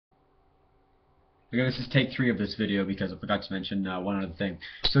Okay, this is take 3 of this video because I forgot to mention one other thing.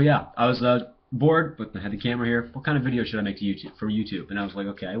 So yeah, I was bored, but I had the camera here. What kind of video should I make to YouTube for YouTube? And I was like,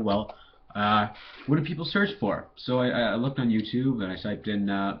 okay, well, what do people search for? So I looked on YouTube and I typed in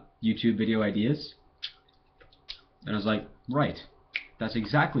YouTube video ideas, and I was like, right, that's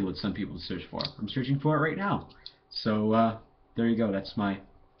exactly what some people search for. I'm searching for it right now. So there you go. That's my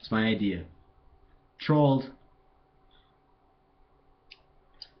idea. Trolled.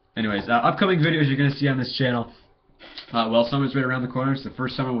 Anyways, upcoming videos you're going to see on this channel. Well, summer's right around the corner. It's the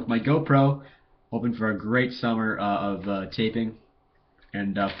first summer with my GoPro. Hoping for a great summer of taping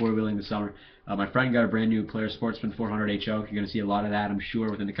and four-wheeling this summer. My friend got a brand new Player Sportsman 400 HO. You're going to see a lot of that, I'm sure,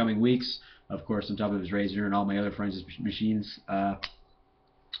 within the coming weeks. Of course, on top of his Razor and all my other friends' machines.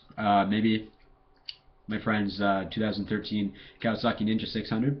 Maybe my friend's 2013 Kawasaki Ninja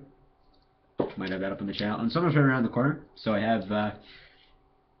 600. Might have that up on the channel. And summer's right around the corner, so I have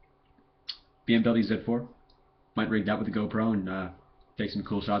BMW Z4. Might rig that with a GoPro and take some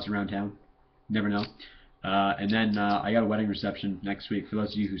cool shots around town. Never know. And then I got a wedding reception next week. For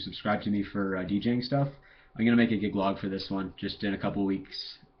those of you who subscribe to me for DJing stuff, I'm going to make a gig log for this one just in a couple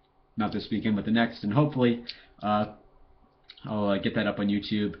weeks. Not this weekend, but the next. And hopefully I'll get that up on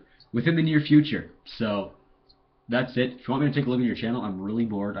YouTube within the near future. So that's it. If you want me to take a look at your channel, I'm really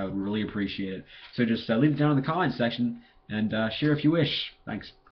bored. I would really appreciate it. So just leave it down in the comments section and share if you wish. Thanks.